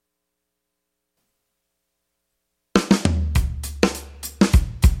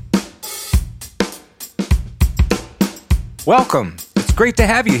Welcome! It's great to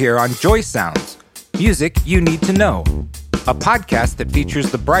have you here on Joy Sounds, music you need to know, a podcast that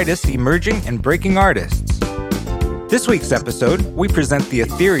features the brightest emerging and breaking artists. This week's episode, we present the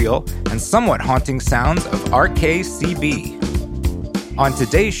ethereal and somewhat haunting sounds of RKCB. On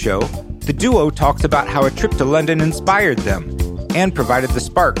today's show, the duo talks about how a trip to London inspired them and provided the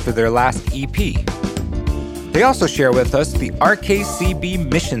spark for their last EP. They also share with us the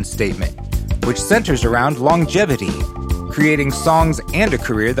RKCB mission statement, which centers around longevity, creating songs and a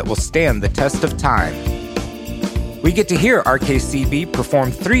career that will stand the test of time. We get to hear RKCB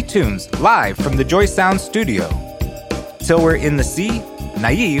perform 3 tunes live from the Joy Sound studio: Till We're in the Sea,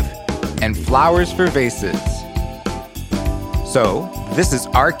 Naive, and Flowers for Vases. So, this is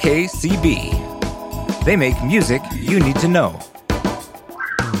RKCB. They make music you need to know.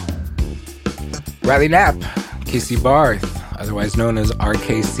 Riley Knapp, Casey Barth, otherwise known as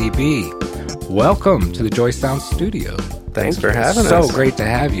RKCB. Welcome to the Joy Sound studio. Thanks for having us. So great to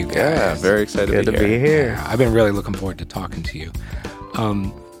have you guys. Yeah, very excited to be here. Yeah, I've been really looking forward to talking to you.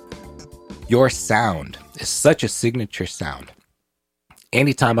 Your sound is such a signature sound.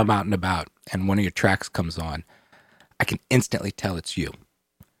 Anytime I'm out and about and one of your tracks comes on, I can instantly tell it's you.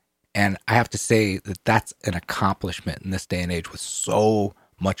 And I have to say that that's an accomplishment in this day and age with so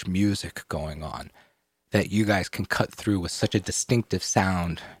much music going on, that you guys can cut through with such a distinctive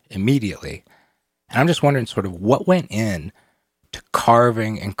sound immediately. And I'm just wondering sort of what went in to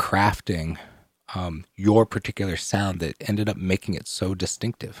carving and crafting your particular sound that ended up making it so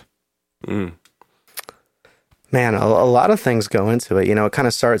distinctive. Man, a lot of things go into it. You know, it kind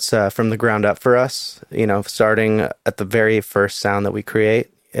of starts from the ground up for us, you know, starting at the very first sound that we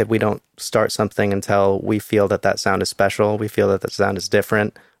create. If we don't start something until we feel that that sound is special, we feel that the sound is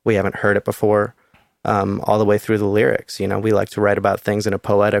different, we haven't heard it before. All the way through the lyrics. You know, we like to write about things in a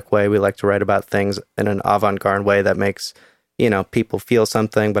poetic way. We like to write about things in an avant-garde way that makes, you know, people feel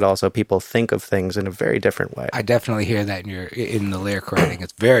something, but also people think of things in a very different way. I definitely hear that in the lyric writing.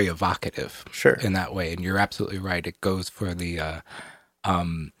 It's very evocative, sure, in that way. And you're absolutely right. It goes for the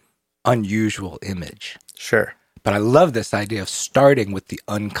unusual image. Sure. But I love this idea of starting with the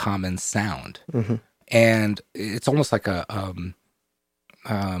uncommon sound. Mm-hmm. And it's almost like a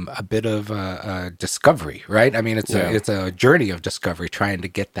bit of a discovery, right? I mean, it's a journey of discovery, trying to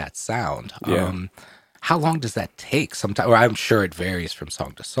get that sound. Yeah. How long does that take? Sometimes, well, I'm sure it varies from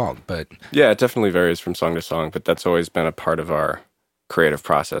song to song, but yeah, it definitely varies from song to song. But that's always been a part of our creative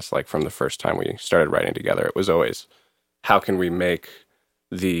process. Like from the first time we started writing together, it was always, how can we make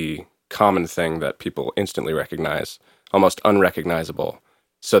the common thing that people instantly recognize almost unrecognizable,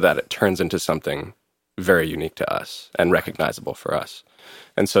 so that it turns into something very unique to us and recognizable for us.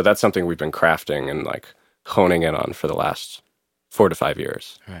 And so that's something we've been crafting and like honing in on for the last 4 to 5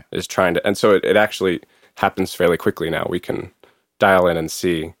 years. Right. Is trying to, and so it actually happens fairly quickly now. We can dial in and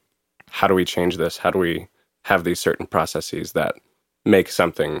see, how do we change this? How do we have these certain processes that make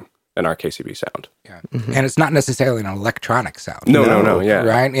something an RKCB sound? yeah. Mm-hmm. And it's not necessarily an electronic sound. No, yeah.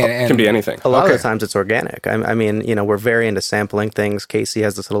 Right? It can be anything. A lot of the times it's organic. I mean, you know, we're very into sampling things. Casey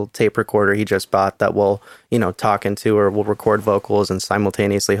has this little tape recorder he just bought that we'll, you know, talk into, or we'll record vocals and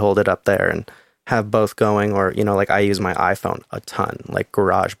simultaneously hold it up there and have both going. Or, you know, like I use my iPhone a ton, like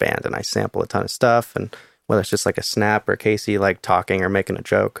GarageBand, and I sample a ton of stuff. And whether it's just like a snap or Casey like talking or making a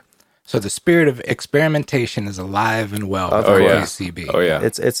joke. So the spirit of experimentation is alive and well with RKCB. Oh yeah.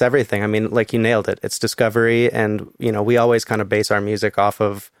 It's everything. I mean, like you nailed it. It's discovery, and you know, we always kind of base our music off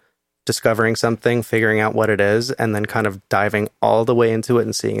of discovering something, figuring out what it is, and then kind of diving all the way into it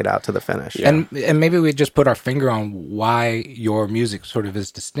and seeing it out to the finish. Yeah. And maybe we just put our finger on why your music sort of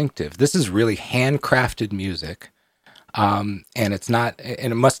is distinctive. This is really handcrafted music. And it's not,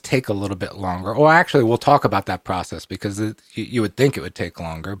 and it must take a little bit longer. Or actually, we'll talk about that process, because you would think it would take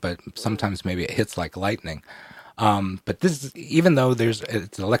longer, but sometimes maybe it hits like lightning. But this is, even though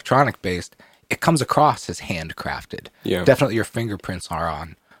it's electronic based, it comes across as handcrafted. Yeah, definitely your fingerprints are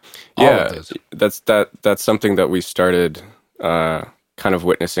on all of those. That's something that we started kind of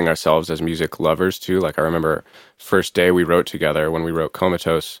witnessing ourselves as music lovers too. Like I remember first day we wrote together, when we wrote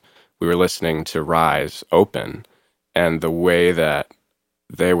Comatose, we were listening to Rise Open. And the way that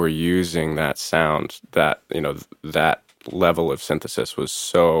they were using that sound, that, you know, that level of synthesis was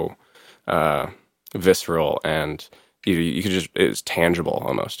so visceral, and you could just, it was tangible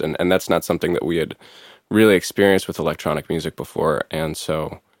almost. And that's not something that we had really experienced with electronic music before. And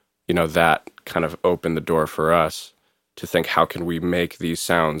so, you know, that kind of opened the door for us to think, how can we make these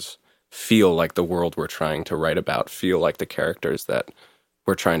sounds feel like the world we're trying to write about, feel like the characters that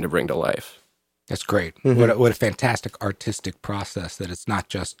we're trying to bring to life. That's great. Mm-hmm. What a fantastic artistic process, that it's not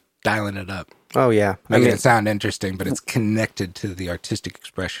just dialing it up. Oh, yeah. Making it sound interesting, but it's connected to the artistic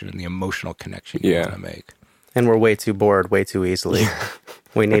expression and the emotional connection you want to make. And we're way too bored way too easily.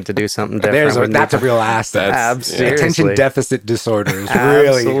 We need to do something different. That's a real asset. Absolutely. Attention deficit disorder is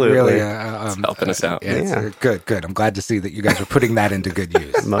really it's helping us out. It's good. I'm glad to see that you guys are putting that into good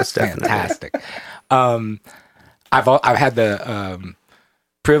use. Most definitely. Fantastic. I've had the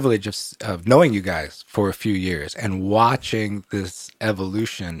privilege of knowing you guys for a few years and watching this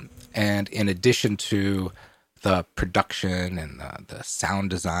evolution. And in addition to the production and the sound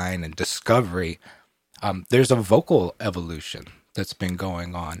design and discovery, there's a vocal evolution that's been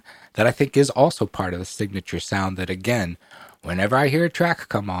going on that I think is also part of the signature sound that, again, whenever I hear a track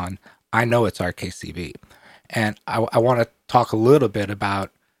come on, I know it's RKCB. And I want to talk a little bit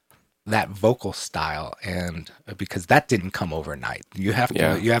about that vocal style, and because that didn't come overnight. You have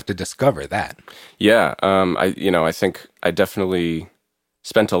to discover that. Yeah. I think I definitely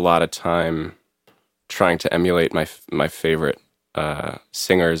spent a lot of time trying to emulate my favorite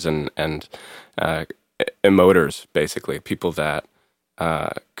singers and emoters, basically, people that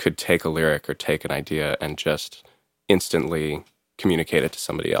could take a lyric or take an idea and just instantly communicate it to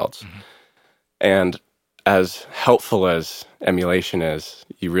somebody else. Mm-hmm. And as helpful as emulation is,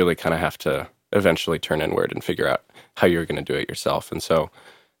 you really kind of have to eventually turn inward and figure out how you're going to do it yourself. And so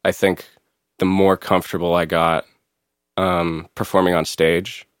I think the more comfortable I got performing on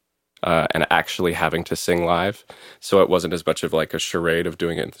stage and actually having to sing live, so it wasn't as much of like a charade of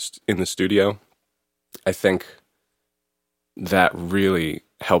doing it in the studio, I think that really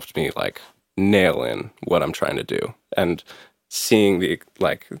helped me like nail in what I'm trying to do, and seeing the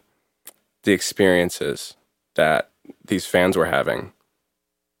experiences that these fans were having,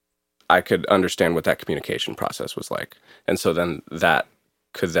 I could understand what that communication process was like. And so then that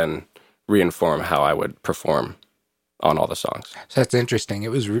could then reinform how I would perform on all the songs. So that's interesting. It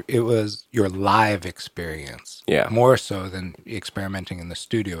was your live experience, more so than experimenting in the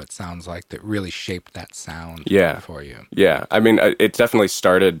studio. It sounds like that really shaped that sound for you. Yeah, I mean, it definitely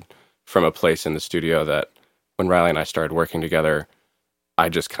started from a place in the studio that when Riley and I started working together, I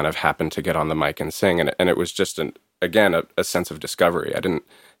just kind of happened to get on the mic and sing, and it was just a sense of discovery. I didn't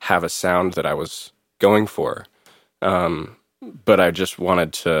have a sound that I was going for, but I just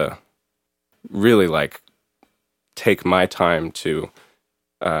wanted to really like take my time to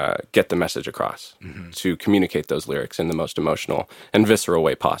get the message across, to communicate those lyrics in the most emotional and visceral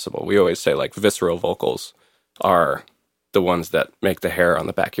way possible. We always say like visceral vocals are the ones that make the hair on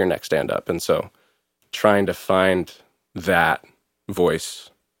the back of your neck stand up. And so trying to find that voice,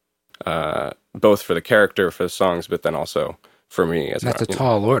 both for the character, for the songs, but then also for me. That's a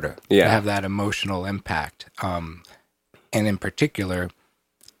tall order to have that emotional impact. And in particular,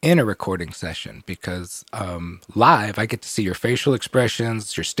 in a recording session, because live, I get to see your facial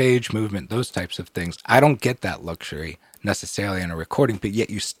expressions, your stage movement, those types of things. I don't get that luxury necessarily in a recording, but yet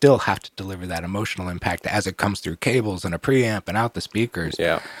you still have to deliver that emotional impact as it comes through cables and a preamp and out the speakers.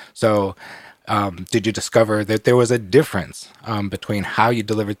 Yeah. So did you discover that there was a difference between how you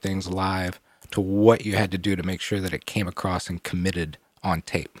delivered things live to what you had to do to make sure that it came across and committed on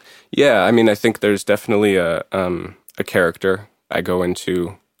tape? Yeah, I mean, I think there's definitely a character I go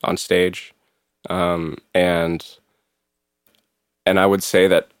into on stage, and I would say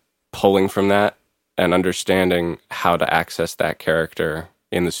that pulling from that and understanding how to access that character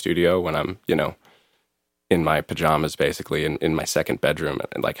in the studio when I'm, in my pajamas, basically, in my second bedroom,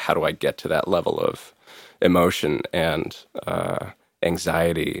 and like, how do I get to that level of emotion and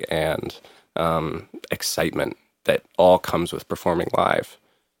anxiety and excitement that all comes with performing live?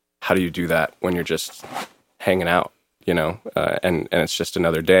 How do you do that when you're just hanging out, and it's just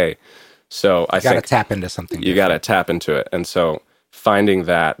another day? So I think you got to tap into something. You got to tap into it. And so finding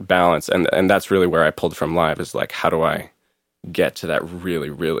that balance, and that's really where I pulled from live, is like, how do I get to that really,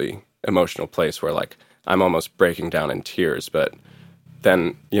 really emotional place where like I'm almost breaking down in tears, but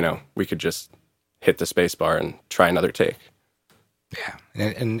then, we could just hit the space bar and try another take. Yeah,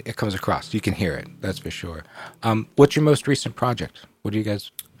 and it comes across. You can hear it, that's for sure. What's your most recent project? What do you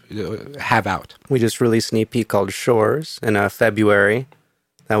guys have out? We just released an EP called Shores in February.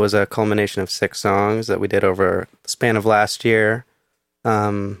 That was a culmination of 6 songs that we did over the span of last year.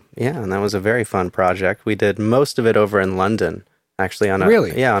 And that was a very fun project. We did most of it over in London, actually, on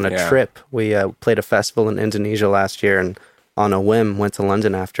a trip. We played a festival in Indonesia last year, and on a whim went to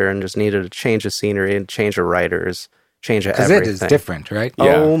London after, and just needed a change of scenery and change of writers, change of everything. Because it is different, right?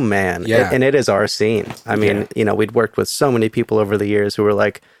 Yeah. Oh, man. Yeah. And it is our scene. I mean, we'd worked with so many people over the years who were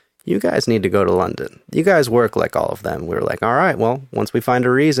like, you guys need to go to London. You guys work like all of them. We were like, all right, well, once we find a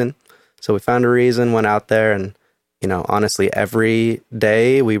reason. So we found a reason, went out there, and honestly, every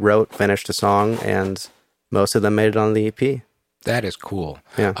day we finished a song, and most of them made it on the EP. That is cool.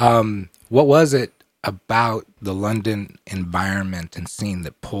 Yeah. What was it about the London environment and scene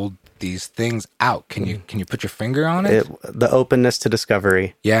that pulled these things out? Can you put your finger on it? The openness to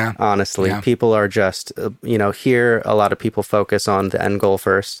discovery. Yeah. Honestly, Yeah. people are just, here a lot of people focus on the end goal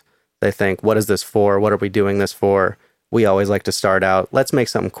first. They think, what is this for? What are we doing this for? We always like to start out, let's make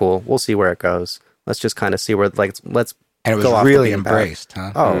something cool. We'll see where it goes. Let's just kind of see where, let's And it was go off the really beaten path. embraced,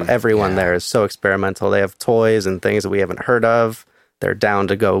 huh? Oh, everyone Yeah. there is so experimental. They have toys and things that we haven't heard of. They're down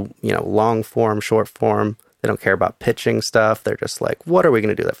to go, long form, short form. They don't care about pitching stuff. They're just like, what are we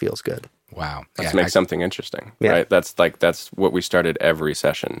going to do that feels good? Wow. Let's make something interesting, Yeah. right? That's what we started every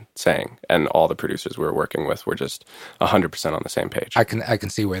session saying, and all the producers we were working with were just 100% on the same page. I can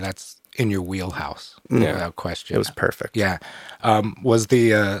see where that's in your wheelhouse, without question. It was perfect. Yeah. Was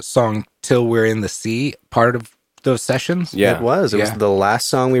the song "Till We're in the Sea" part of those sessions? Yeah. It was. It was Yeah. the last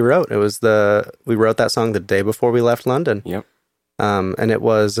song we wrote. We wrote that song the day before we left London. Yep. And it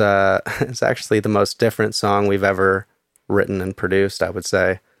was it's actually the most different song we've ever written and produced, I would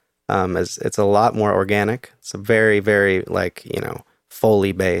say. It's a lot more organic. It's a very, very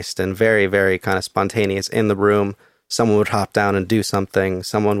Foley based and very, very kind of spontaneous in the room. Someone would hop down and do something.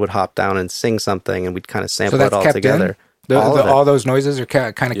 Someone would hop down and sing something, and we'd kind of sample it all kept together. in? All of it. All those noises are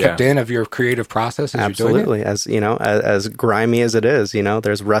kind of Yeah. kept in of your creative process as you're doing it? Absolutely. As grimy as it is,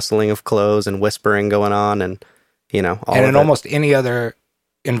 there's rustling of clothes and whispering going on, and all And of in it. almost any other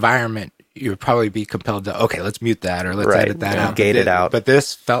environment, you would probably be compelled to, okay, let's mute that or let's Right. edit that Yeah. out. Gate it out. But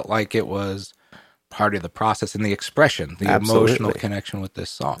this felt like it was part of the process and the expression, the Absolutely. emotional connection with this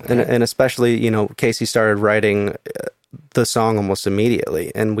song. And especially, Casey started writing the song almost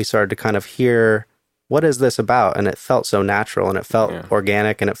immediately, and we started to kind of hear, what is this about? And it felt so natural, and it felt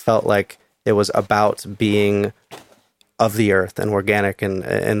organic, and it felt like it was about being of the earth and organic and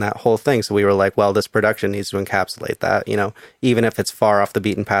that whole thing. So we were like, well, this production needs to encapsulate that, even if it's far off the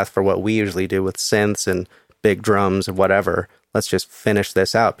beaten path for what we usually do with synths and big drums or whatever. Let's just finish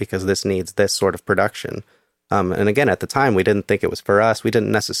this out because this needs this sort of production. And again, at the time, we didn't think it was for us. We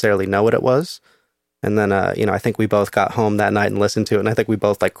didn't necessarily know what it was. And then, I think we both got home that night and listened to it. And I think we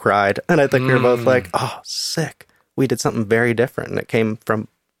both cried. And I think we were both like, oh, sick. We did something very different. And it came from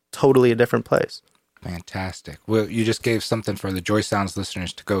totally a different place. Fantastic. Well, you just gave something for the Joy Sounds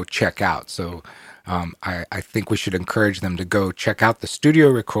listeners to go check out. So I think we should encourage them to go check out the studio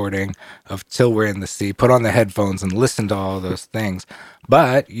recording of Till We're in the Sea, put on the headphones and listen to all those things.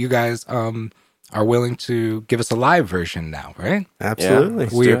 But you guys are willing to give us a live version now, right? Absolutely.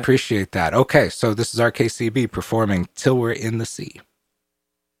 Let's We do it. appreciate that. Okay, so this is RKCB performing Till We're in the Sea.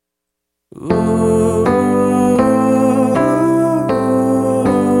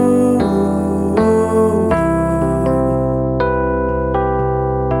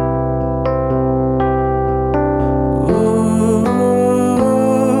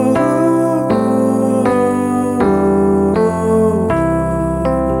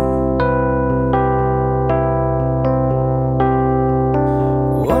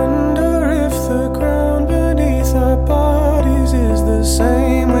 Wonder if the ground beneath our bodies is the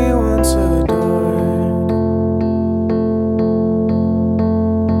same we once adored.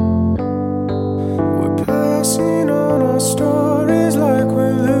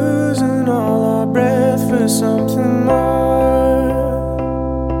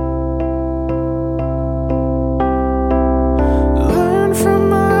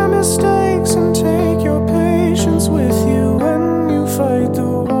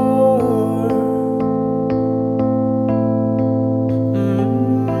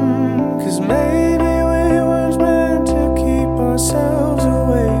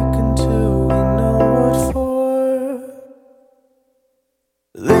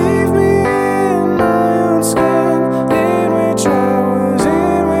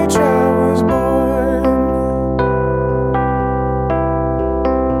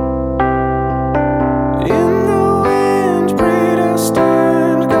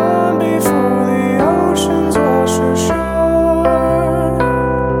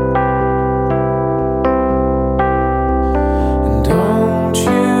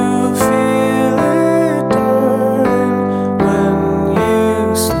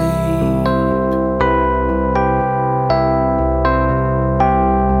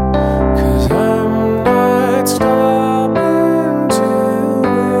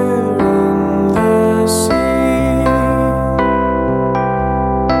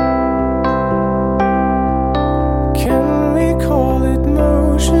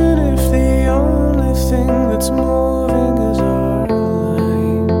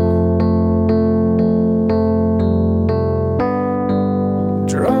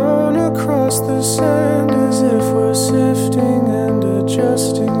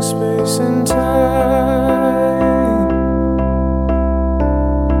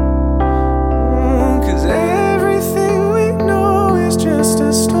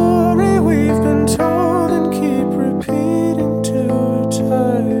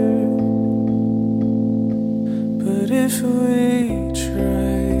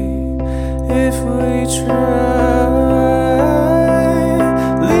 if we try.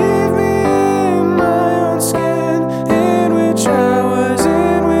 Leave me in my own skin, in which I was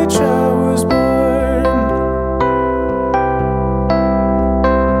born.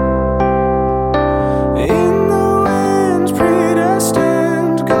 In the winds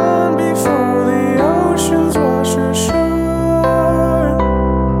predestined, gone before the oceans wash ashore.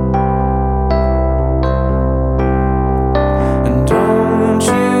 And don't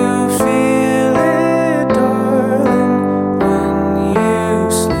you feel it, darling, when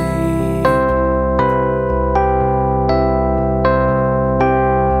you sleep?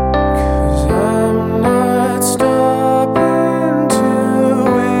 'Cause I'm not stopping till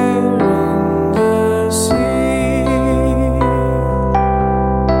we're in the sea.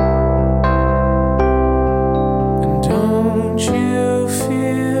 And don't you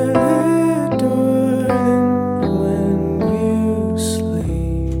feel it, darling, when you sleep?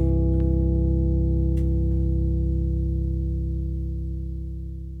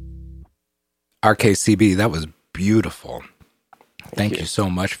 RKCB, that was beautiful. Thank you so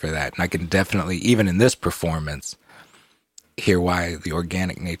much for that. And I can definitely, even in this performance, hear why the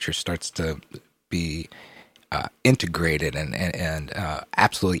organic nature starts to be integrated and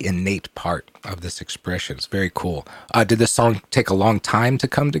absolutely innate part of this expression. It's very cool. Did this song take a long time to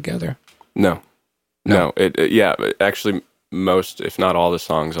come together? No. Yeah, actually, most, if not all, the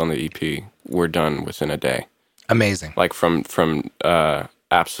songs on the EP were done within a day. Amazing. Like from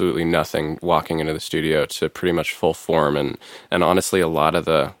absolutely nothing, walking into the studio, to pretty much full form, and honestly, a lot of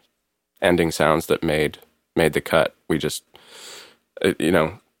the ending sounds that made the cut, we just,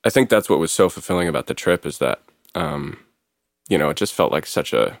 I think that's what was so fulfilling about the trip, is that, it just felt like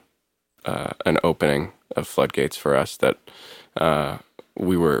such an opening of floodgates for us, that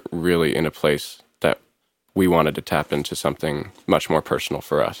we were really in a place that we wanted to tap into something much more personal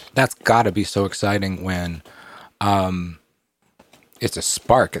for us. That's got to be so exciting when it's a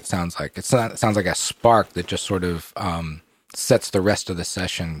spark, it sounds like. It sounds like a spark that just sort of sets the rest of the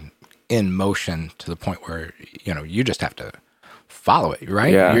session in motion to the point where, you just have to follow it,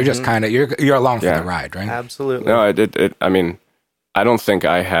 right? Yeah. You're just kind of, you're along for the ride, right? Absolutely. No, I mean, I don't think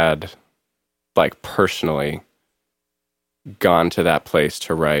I had, personally gone to that place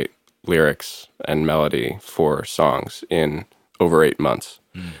to write lyrics and melody for songs in over 8 months.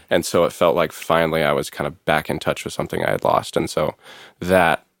 And so it felt like finally I was kind of back in touch with something I had lost. And so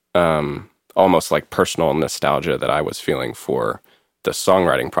that almost like personal nostalgia that I was feeling for the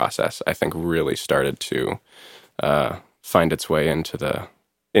songwriting process, I think really started to find its way into the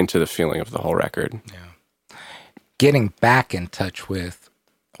feeling of the whole record. Yeah. Getting back in touch with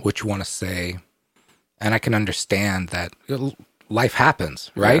what you want to say, and I can understand that life happens,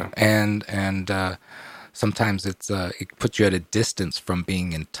 right? Yeah. And sometimes it puts you at a distance from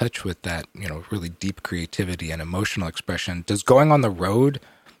being in touch with that, really deep creativity and emotional expression. Does going on the road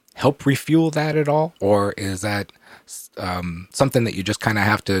help refuel that at all? Or is that something that you just kind of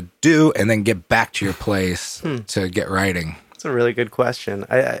have to do and then get back to your place to get writing? That's a really good question.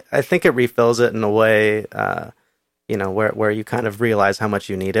 I think it refills it in a way, where you kind of realize how much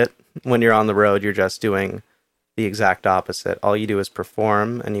you need it. When you're on the road, you're just doing the exact opposite. All you do is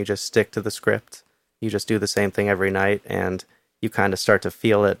perform, and you just stick to the script. You just do the same thing every night, and you kind of start to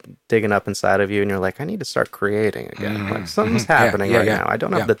feel it digging up inside of you, and you're like, I need to start creating again. Like, something's happening right now. I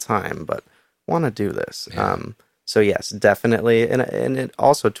don't have the time, but want to do this. Yeah. So yes, definitely. And it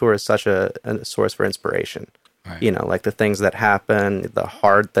also, tour is such a source for inspiration. Right. Like the things that happen, the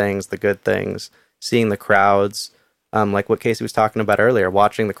hard things, the good things, seeing the crowds, like what Casey was talking about earlier,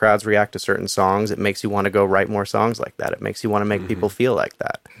 watching the crowds react to certain songs, it makes you want to go write more songs like that. It makes you want to make people feel like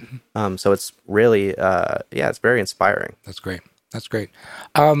that. So it's really, it's very inspiring. That's great.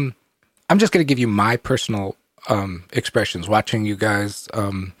 I'm just going to give you my personal expressions watching you guys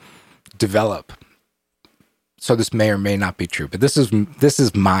develop. So this may or may not be true, but this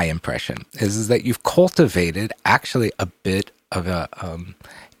is my impression, is that you've cultivated actually a bit of a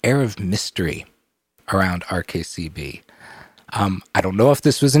air of mystery around RKCB. I don't know if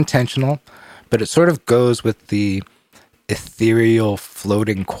this was intentional, but it sort of goes with the ethereal,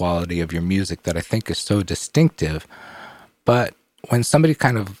 floating quality of your music that I think is so distinctive. But when somebody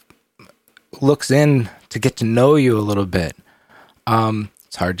kind of looks in to get to know you a little bit,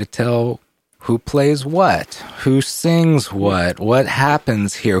 it's hard to tell who plays what, who sings what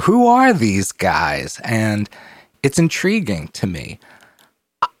happens here, who are these guys? And it's intriguing to me.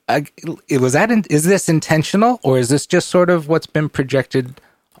 Is this intentional, or is this just sort of what's been projected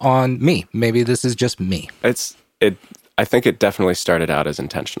on me? Maybe this is just me. I think it definitely started out as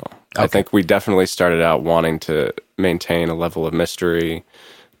intentional. Okay. I think we definitely started out wanting to maintain a level of mystery,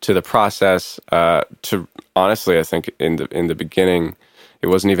 to the process. To honestly, I think in the beginning, it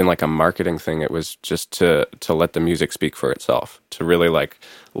wasn't even like a marketing thing. It was just to let the music speak for itself, to really like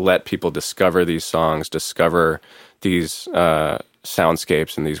let people discover these songs, discover these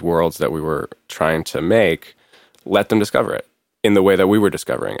soundscapes and these worlds that we were trying to make. Let them discover it in the way that we were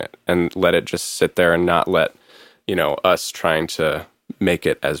discovering it, and let it just sit there and not let, us trying to make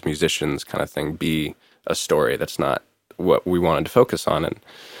it as musicians kind of thing be a story. That's not what we wanted to focus on. And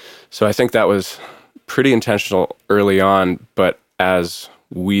so I think that was pretty intentional early on, but as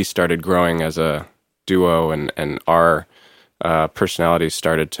we started growing as a duo and our personalities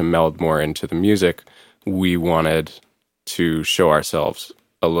started to meld more into the music, we wanted to show ourselves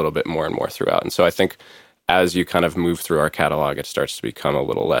a little bit more and more throughout. And so I think as you kind of move through our catalog, it starts to become a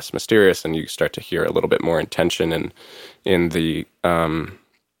little less mysterious, and you start to hear a little bit more intention in the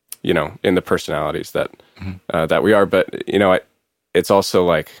in the personalities that that we are. But it's also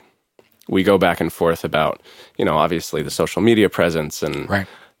like we go back and forth about obviously the social media presence and Right.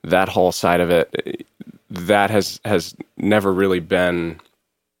 that whole side of it. That has never really been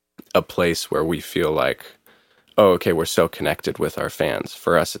a place where we feel like, oh, okay, we're so connected with our fans.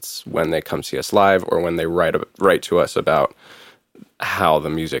 For us, it's when they come see us live or when they write to us about how the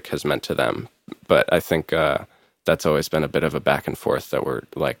music has meant to them. But I think that's always been a bit of a back and forth that we're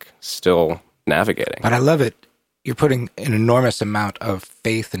like still navigating. But I love it. You're putting an enormous amount of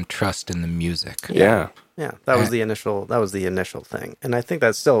faith and trust in the music. Yeah, Yeah, that was the initial thing. And I think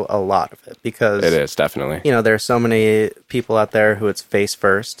that's still a lot of it, because it is definitely. there are so many people out there who it's face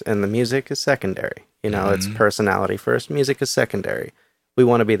first and the music is secondary. It's personality first, music is secondary. We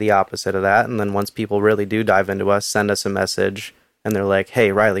want to be the opposite of that. And then once people really do dive into us, send us a message, and they're like,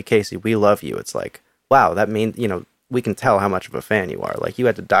 hey, Riley Casey, we love you. It's like, wow, that means, we can tell how much of a fan you are. Like, you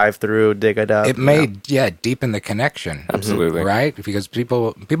had to dive through, dig it up. It may, deepen the connection. Absolutely. Right? Because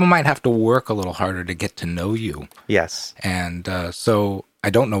people might have to work a little harder to get to know you. Yes. And so I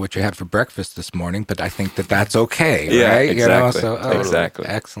don't know what you had for breakfast this morning, but I think that's okay, Yeah, right? exactly. Exactly.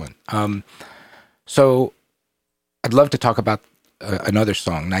 Excellent. So I'd love to talk about another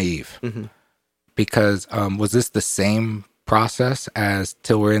song, Naive, because was this the same process as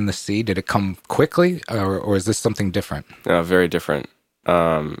Till We're in the Sea? Did it come quickly, or is this something different? Very different.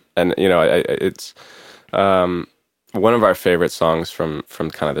 And it's one of our favorite songs from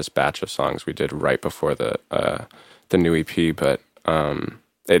kind of this batch of songs we did right before the new EP. But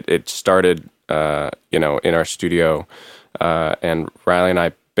it started in our studio, and Riley and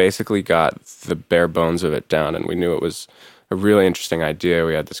I basically got the bare bones of it down, and we knew it was a really interesting idea.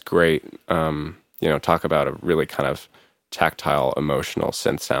 We had this great talk about a really kind of tactile, emotional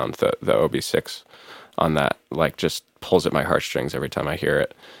synth sound. The OB6 on that like just pulls at my heartstrings every time I hear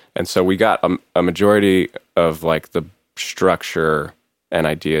it. And so we got a majority of like the structure and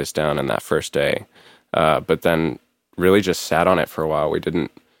ideas down in that first day, but then really just sat on it for a while. We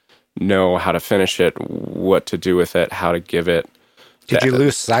didn't know how to finish it, what to do with it, how to give it. Did you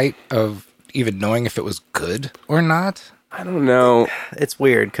lose sight of even knowing if it was good or not? I don't know. It's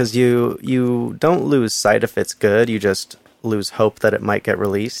weird because you don't lose sight if it's good. You just lose hope that it might get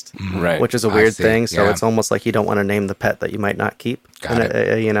released, Right. which is a I weird see. thing. So Yeah. it's almost like you don't want to name the pet that you might not keep. Got and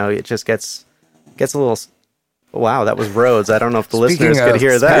it. it just gets a little. Wow, that was Rhodes. I don't know if the Speaking listeners could of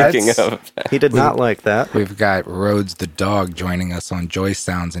hear that. Speaking of, He did not like that. We've got Rhodes the dog joining us on Joy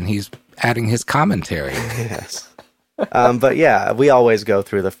Sounds, and he's adding his commentary. Yes. But yeah, we always go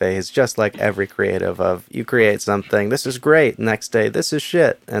through the phase, just like every creative, of you create something, this is great, next day, this is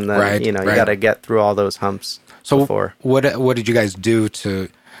shit. And then, Right, you right. got to get through all those humps So before. what did you guys do to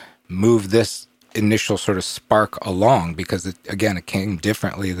move this initial sort of spark along? Because it came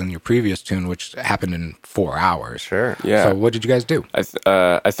differently than your previous tune, which happened in 4 hours. Sure. yeah. So what did you guys do?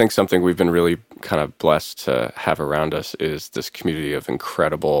 I think something we've been really kind of blessed to have around us is this community of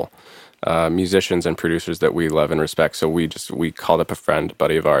incredible musicians and producers that we love and respect. So we called up a friend,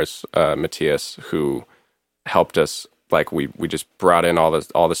 buddy of ours, Matthias, who helped us. Like we just brought in all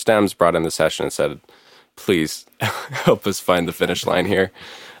the stems, brought in the session, and said, "Please help us find the finish line here."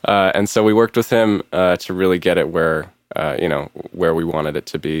 And so we worked with him to really get it where we wanted it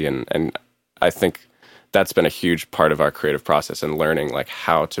to be, and I think that's been a huge part of our creative process and learning like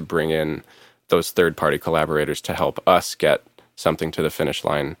how to bring in those third-party collaborators to help us get something to the finish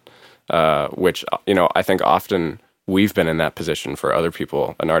line. Which, I think often we've been in that position for other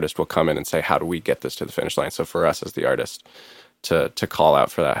people. An artist will come in and say, how do we get this to the finish line? So for us as the artist to call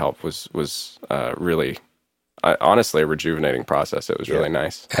out for that help was really, honestly, a rejuvenating process. It was really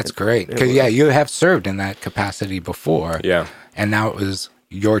nice. That's great. Because, you have served in that capacity before. Yeah. And now it was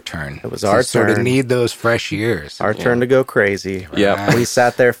your turn. It was to our sort of turn. need those fresh years. Our turn to go crazy. Yeah. We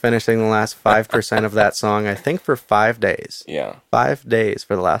sat there finishing the last 5% of that song, I think, for 5 days. Yeah. 5 days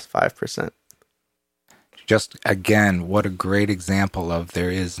for the last 5%. Just again, what a great example of there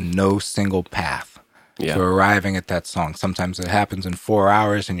is no single path Yeah. to arriving at that song. Sometimes it happens in 4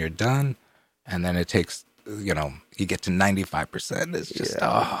 hours and you're done, and then it takes, you get to 95%. It's just,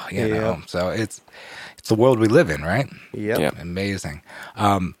 So it's the world we live in, right? Yep. Yeah. Amazing.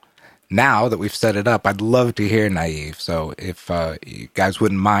 Now that we've set it up, I'd love to hear Naive. So if you guys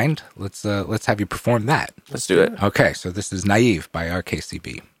wouldn't mind, let's have you perform that. Let's do it. Okay, so this is Naive by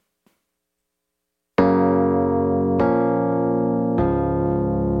RKCB.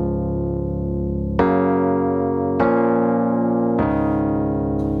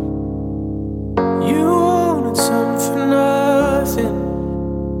 You wanted some for nothing.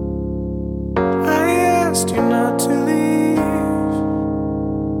 I asked you not to leave.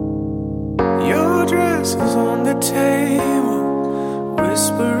 Your dress is on the table,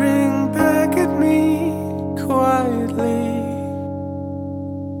 whispering back at me quietly.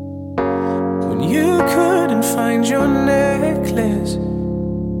 When you couldn't find your necklace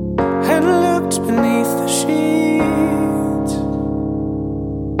and looked beneath the sheets,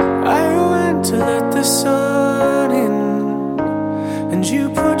 I went to let the sun in, and you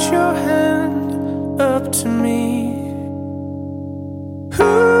put your hand up to me.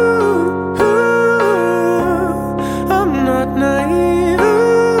 Ooh, I'm not naive.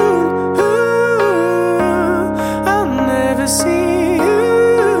 I'll never see you.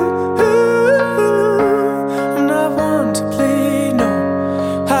 I'm not one to plead, no.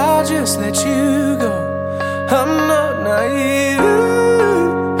 I'll just let you go. I'm not naive.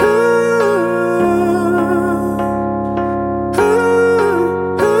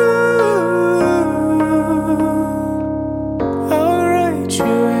 I'll write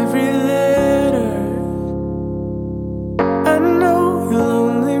you every letter. I know you'll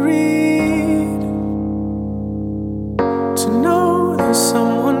only read to know there's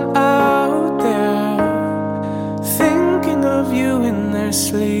someone out there thinking of you in their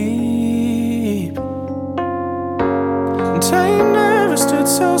sleep. And time never stood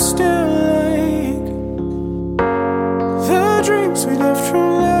so still like the drinks we left from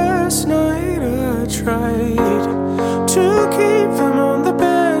last night. I tried to keep them on the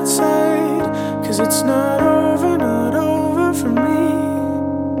bedside, 'cause it's not over for me.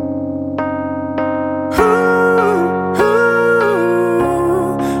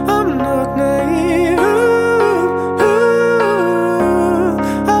 I'm not naive.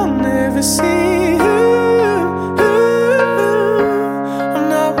 I'll never see you. I'm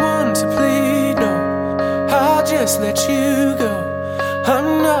not one to plead, no. I'll just let you go. I'm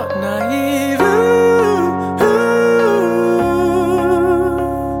not naive.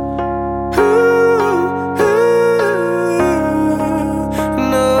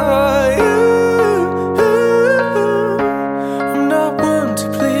 I'm not one to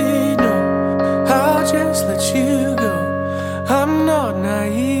plead, no. I'll just let you go. I'm not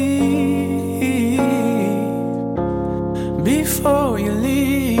naive. Before you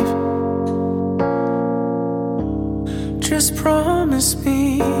leave, just promise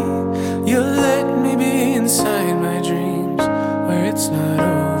me you'll let me be inside my dreams, where it's not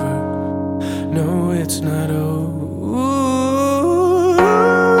over. No, it's not over.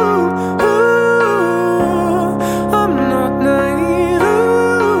 I'm not naive.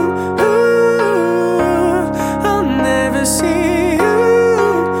 I'll never see you.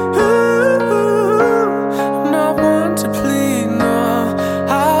 I'm not one to plead, no.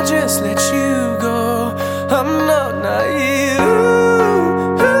 I'll just let you go. I'm not naive.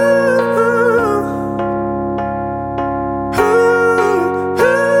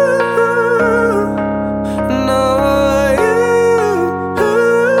 No,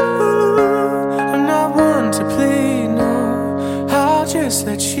 I'm not one to plead, no. I'll just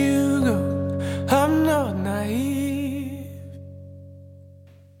let you go. I'm not naive.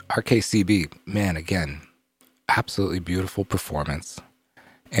 RKCB, man, again, absolutely beautiful performance.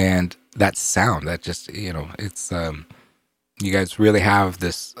 And that sound, that just, it's, you guys really have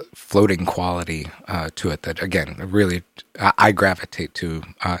this floating quality to it that, again, really, I gravitate to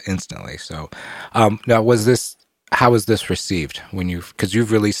instantly. So now how was this received when because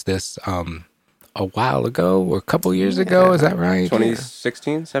you've received this a while ago or a couple years ago, is that right?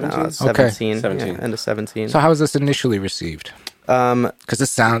 2016, 17? 17. 17. Yeah, end of 17. So how was this initially received? Because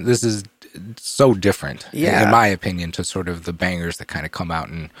this is so different, Yeah. in my opinion, to sort of the bangers that kind of come out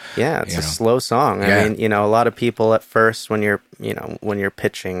and Yeah, it's you a know. slow song. Yeah. I mean, a lot of people at first when you're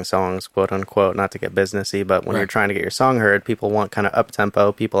pitching songs, quote unquote, not to get businessy, but when Right. you're trying to get your song heard, people want kind of up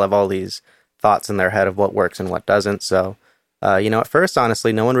tempo. People have all these thoughts in their head of what works and what doesn't. So, at first,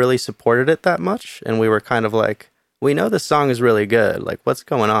 honestly, no one really supported it that much, and we were kind of like, we know this song is really good. Like, what's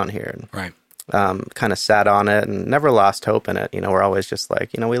going on here? And, right. kind of sat on it and never lost hope in it. We're always just like,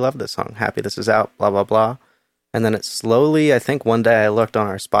 we love this song. Happy this is out, blah, blah, blah. And then it slowly, I think one day I looked on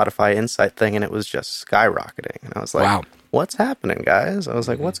our Spotify Insight thing and it was just skyrocketing. And I was like, Wow. What's happening, guys? I was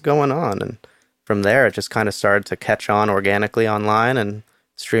like, what's going on? And from there, it just kind of started to catch on organically online, and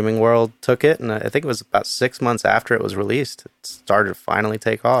streaming world took it. And I think it was about 6 months after it was released, it started to finally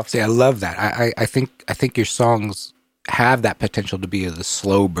take off. See, I love that. I think your songs have that potential to be the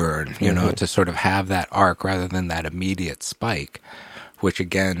slow burn, to sort of have that arc rather than that immediate spike, which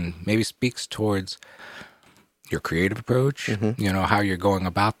again maybe speaks towards your creative approach, how you're going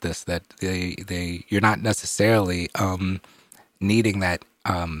about this, that you're not necessarily needing that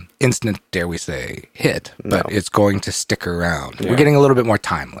instant, dare we say, hit, but it's going to stick around. Yeah. We're getting a little bit more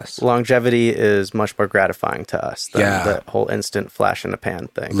timeless. Longevity is much more gratifying to us than Yeah. the whole instant flash in the pan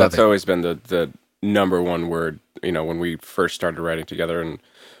thing. That's always been the number one word, when we first started writing together and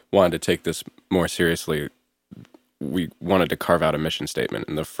wanted to take this more seriously, we wanted to carve out a mission statement,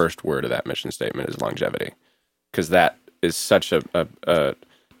 and the first word of that mission statement is longevity, because that is such a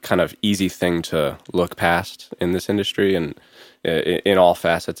kind of easy thing to look past in this industry and in all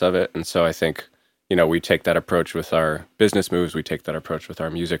facets of it. And so I think, we take that approach with our business moves, we take that approach with our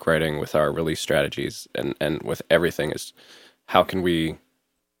music writing, with our release strategies, and with everything is how can we,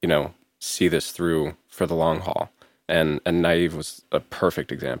 see this through for the long haul. And Naive was a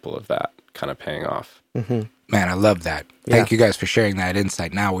perfect example of that kind of paying off. Mm-hmm. Man, I love that. Thank you guys for sharing that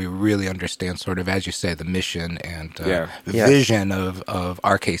insight. Now we really understand sort of, as you say, the mission and vision of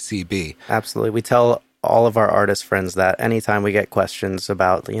RKCB. Absolutely. We tell all of our artist friends that anytime we get questions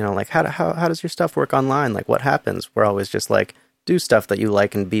about, like how does your stuff work online? Like what happens? We're always just like, do stuff that you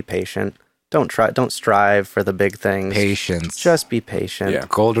like and be patient. Don't strive for the big things. Patience. Just be patient. Yeah.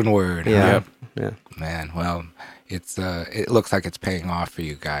 Golden word. Yeah. Yep. Yeah. Man, well, it looks like it's paying off for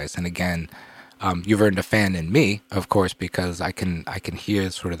you guys. And again, you've earned a fan in me, of course, because I can hear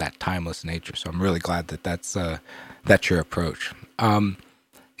sort of that timeless nature. So I'm really glad that that's your approach. The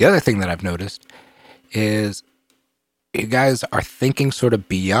other thing that I've noticed is you guys are thinking sort of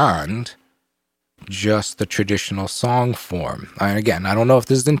beyond just the traditional song form. And again, I don't know if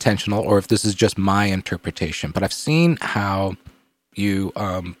this is intentional or if this is just my interpretation, but I've seen how you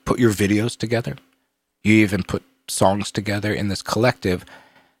put your videos together. You even put songs together in this collective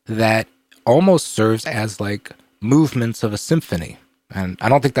that almost serves as like movements of a symphony. And I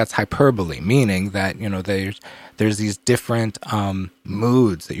don't think that's hyperbole, meaning that, there's these different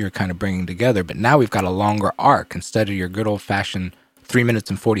moods that you're kind of bringing together. But now we've got a longer arc. Instead of your good old-fashioned 3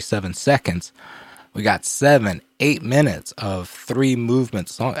 minutes and 47 seconds, we got 7-8 minutes of 3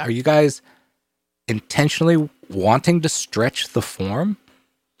 movements. Are you guys intentionally wanting to stretch the form?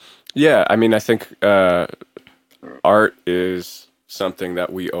 Yeah, I mean, I think art is something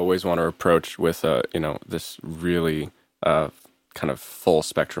that we always want to approach with this really kind of full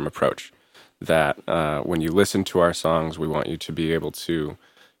spectrum approach. That when you listen to our songs, we want you to be able to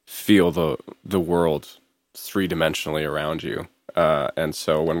feel the world 3-dimensionally around you. And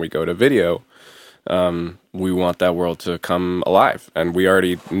so when we go to video, we want that world to come alive, and we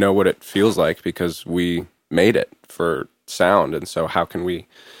already know what it feels like because we made it for sound. And so how can we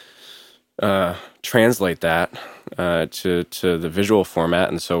translate that to the visual format?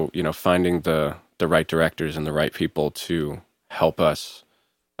 And so finding the right directors and the right people to help us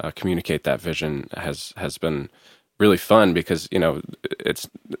communicate that vision has been really fun, because it's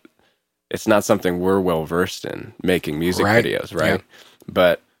not something we're well versed in, making music videos, right? Yeah.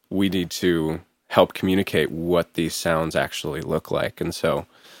 But we need to help communicate what these sounds actually look like. And so,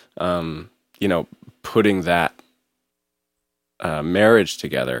 putting that marriage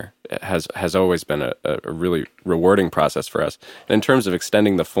together has always been a really rewarding process for us. And in terms of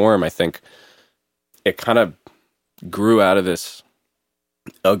extending the form, I think it kind of grew out of this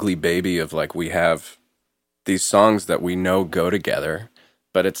ugly baby of like, we have these songs that we know go together,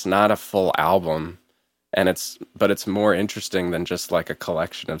 but it's not a full album. And it's more interesting than just like a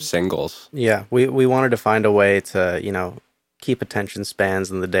collection of singles. Yeah, we wanted to find a way to, keep attention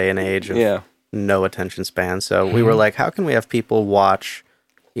spans in the day and age of no attention span. So we were like, how can we have people watch,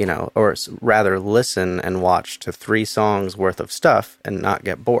 or rather listen and watch to 3 songs worth of stuff and not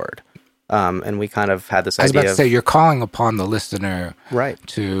get bored? And we kind of had this idea. I was about to say, you're calling upon the listener right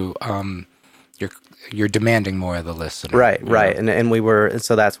to you're demanding more of the listener. Right. And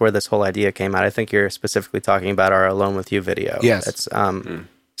so that's where this whole idea came out. I think you're specifically talking about our Alone With You video. Yes. It's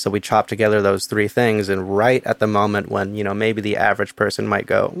so we chopped together those three things, and right at the moment when, maybe the average person might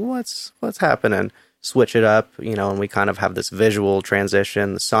go, what's happening? Switch it up, and we kind of have this visual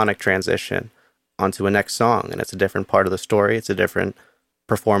transition, the sonic transition onto a next song, and it's a different part of the story. It's a different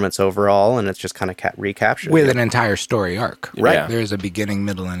performance overall, and it's just kind of recaptured with an entire story arc. Right. Yeah. There's a beginning,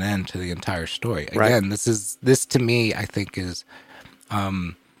 middle, and end to the entire story. Right. Again, this to me, I think is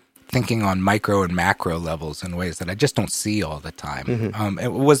thinking on micro and macro levels in ways that I just don't see all the time.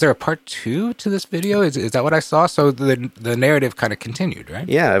 Mm-hmm. Was there a part 2 to this video? Is that what I saw? So the narrative kind of continued, right?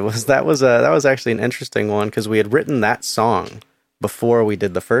 Yeah, that was actually an interesting one because we had written that song before we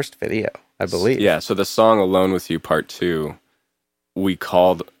did the first video, I believe. Yeah, so the song Alone With You Part 2, we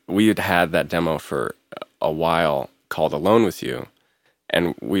had that demo for a while called Alone With You,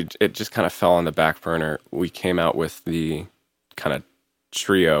 and it just kind of fell on the back burner. We came out with the kind of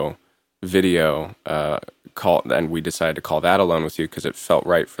trio video and we decided to call that Alone With You because it felt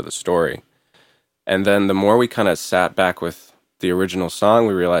right for the story. And then the more we kind of sat back with the original song,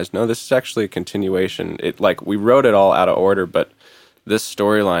 we realized, no, this is actually a continuation. We wrote it all out of order, but this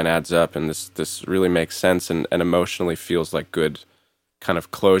storyline adds up, and this really makes sense and emotionally feels like good kind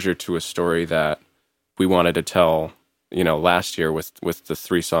of closure to a story that we wanted to tell, last year with the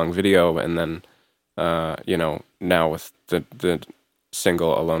 3-song video, and then, now with the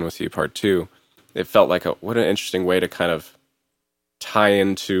single Alone With You Part 2. It felt like what an interesting way to kind of tie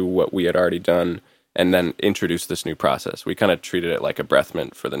into what we had already done and then introduce this new process. We kind of treated it like a breath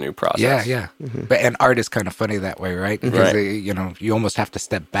mint for the new process. Yeah. Mm-hmm. And art is kind of funny that way, right? Because you almost have to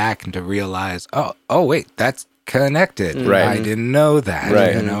step back and to realize, oh wait, that's connected. Right. I didn't know that.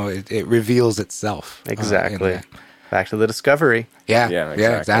 Right. It reveals itself. Exactly. Back to the discovery. Yeah,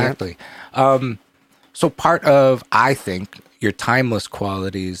 exactly. So part of, I think, your timeless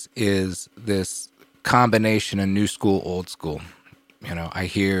qualities is this combination of new school, old school. I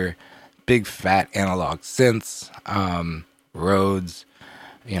hear big fat analog synths, Rhodes,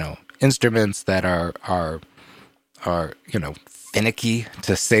 instruments that are finicky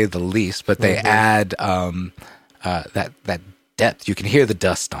to say the least, but they add that depth. You can hear the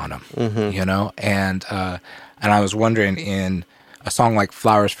dust on them, and I was wondering, in a song like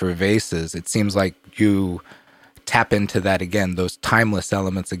Flowers for Vases, it seems like you tap into that again, those timeless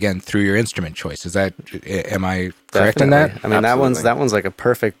elements again through your instrument choice. Am I correct in that? I mean, Absolutely. that one's like a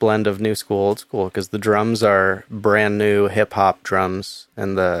perfect blend of new school, old school, because the drums are brand new hip hop drums,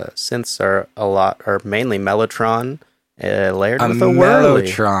 and the synths are mainly Mellotron, layered with a whirly.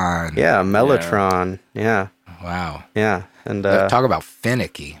 Mellotron. Yeah, Mellotron. Yeah. Wow. Yeah. And talk about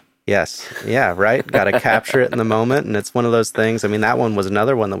finicky. yes. Yeah, right? Got to capture it in the moment, and it's one of those things. I mean, that one was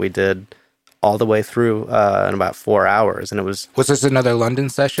another one that we did all the way through in about 4 hours, and it was... Was this another London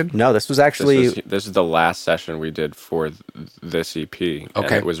session? No, this was actually... This is the last session we did for this EP. Okay.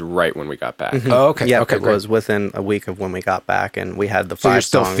 And it was right when we got back. Oh, okay. Yeah, okay, it was within a week of when we got back, and we had the 5 So you're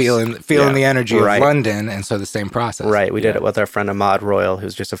still songs. feeling the energy of Right. London, and so the same process. Right, we did it with our friend Ahmad Royal,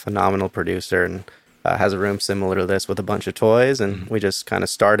 who's just a phenomenal producer, and has a room similar to this with a bunch of toys, and we just kind of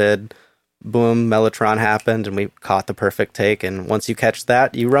started... Boom, Mellotron happened, and we caught the perfect take, and once you catch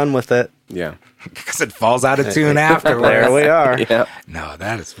that, you run with it. Yeah. Because it falls out of tune afterwards. There we are. Yeah. No,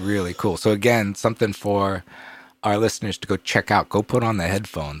 that is really cool. So again, something for our listeners to go check out. Go put on the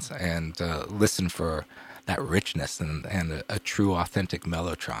headphones and listen for that richness and a true, authentic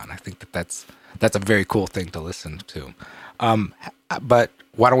Mellotron. I think that's a very cool thing to listen to. But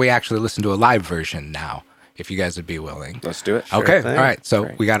why don't we actually listen to a live version now, if you guys would be willing? Let's do it. Okay, thing. all right. So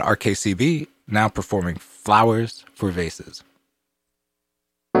Great. we got RKCB now performing Flowers for Vases.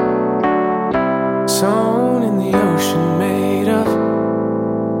 Sown in the ocean made of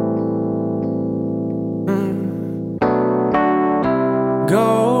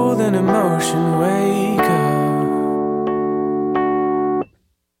golden emotion. Wake up.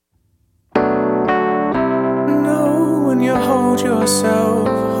 Know when you hold yourself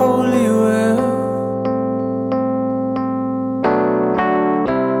wholly well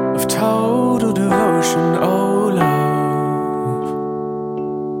of total devotion. Oh love.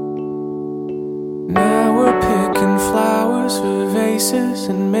 Now we're picking flowers for vases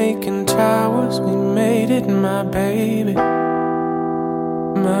and making towers. We made it, my baby,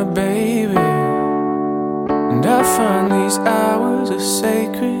 my baby. And I find these hours are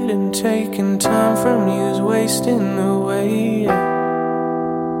sacred, and taking time from you is wasting away,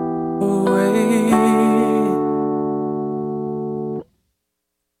 away.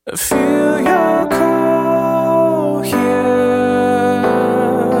 I feel your call here.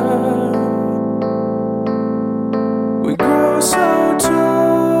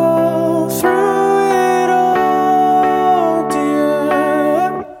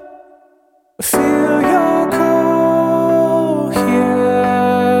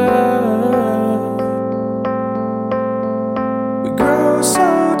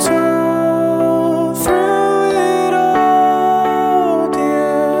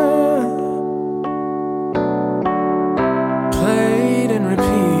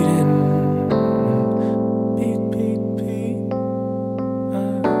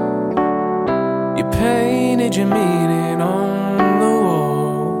 read your meaning on the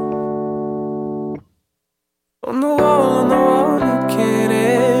wall. On the wall, you can't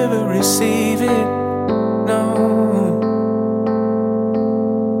ever receive it, no.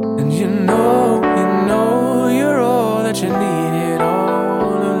 And you know you're all that you needed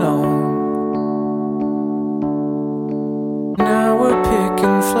all along. Now we're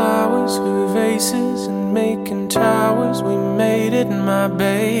picking flowers for vases and making towers. We made it, my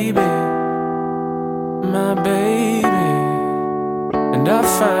baby, my baby. And I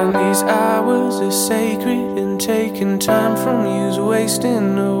find these hours are sacred, and taking time from you's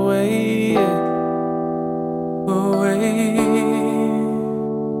wasting away, away.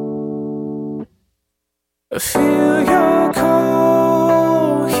 I feel your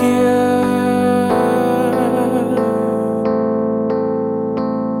call here.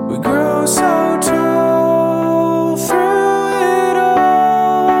 We grow so tall through it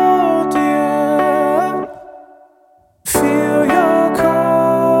all, dear. Feel your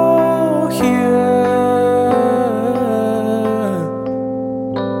call here.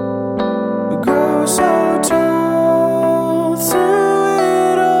 We grow so tall through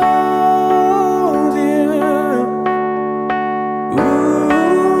it all, dear.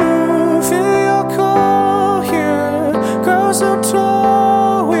 Ooh, feel your call here. Grow so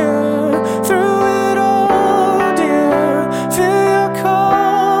tall, we're through it all, dear. Feel your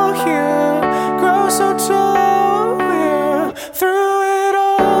call here. Grow so tall, we're through it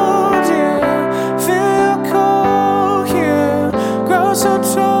all, dear. Feel your call here. Grow so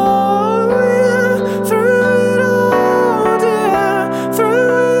tall, we're through it all, dear.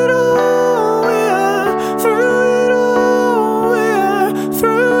 Through it all, we're through it all, we're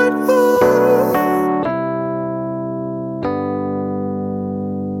through it all.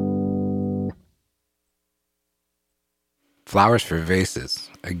 Flowers for Vases.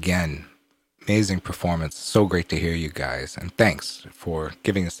 Again, amazing performance. So great to hear you guys. And thanks for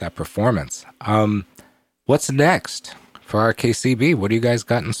giving us that performance. What's next for RKCB? What do you guys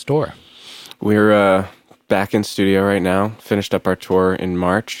got in store? We're back in studio right now. Finished up our tour in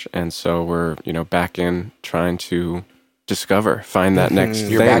March, and so we're back in trying to find that next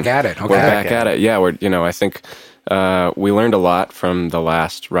You're thing. back at it. Okay. We're back at it. Yeah, we're I think we learned a lot from the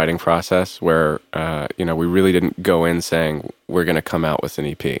last writing process, where we really didn't go in saying we're going to come out with an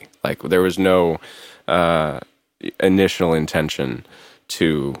EP. Like, there was no initial intention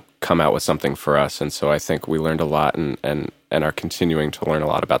to come out with something for us, and so I think we learned a lot and are continuing to learn a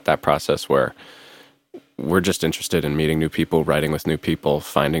lot about that process, where we're just interested in meeting new people, writing with new people,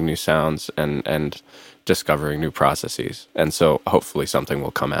 finding new sounds, and discovering new processes. And so hopefully something will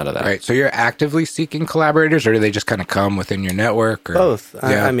come out of that. Right. So you're actively seeking collaborators, or do they just kind of come within your network? Or? Both.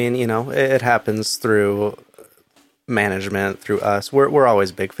 Yeah. I mean, it happens through management, through us. We're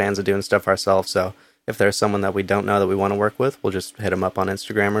always big fans of doing stuff ourselves. So if there's someone that we don't know that we want to work with, we'll just hit them up on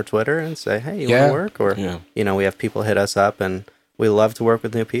Instagram or Twitter and say, hey, you want to work? Or, we have people hit us up, and we love to work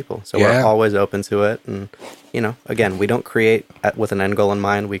with new people. So we're always open to it. And, again, we don't create with an end goal in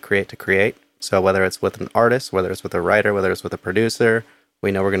mind. We create to create. So whether it's with an artist, whether it's with a writer, whether it's with a producer, we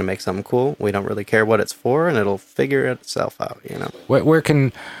know we're going to make something cool. We don't really care what it's for, and it'll figure itself out, Where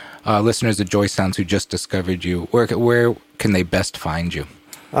can listeners of Joy Sounds who just discovered you, where can they best find you?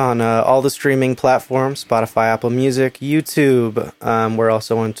 On all the streaming platforms, Spotify, Apple Music, YouTube. We're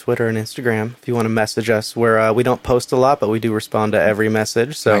also on Twitter and Instagram. If you want to message us, we don't post a lot, but we do respond to every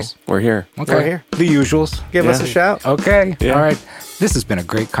message. So Nice. We're here. Okay. We're here. The usuals. Give us a shout. Okay. Yeah. All right. This has been a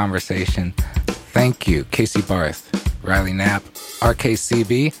great conversation. Thank you, Casey Barth, Riley Knapp,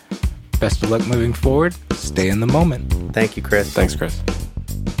 RKCB. Best of luck moving forward. Stay in the moment. Thank you, Chris. Thanks, Chris.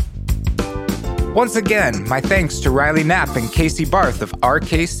 Once again, my thanks to Riley Knapp and Casey Barth of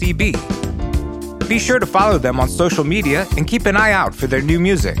RKCB. Be sure to follow them on social media and keep an eye out for their new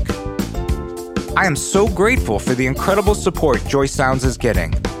music. I am so grateful for the incredible support Joy Sounds is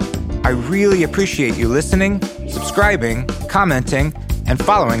getting. I really appreciate you listening, subscribing, commenting, and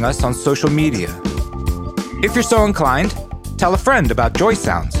following us on social media. If you're so inclined, tell a friend about Joy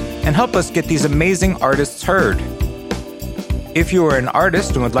Sounds and help us get these amazing artists heard. If you are an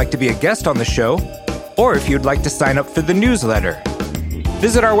artist and would like to be a guest on the show, or if you'd like to sign up for the newsletter,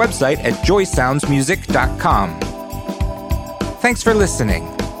 visit our website at joysoundsmusic.com. Thanks for listening.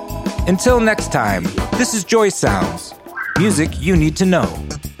 Until next time, this is Joy Sounds, music you need to know.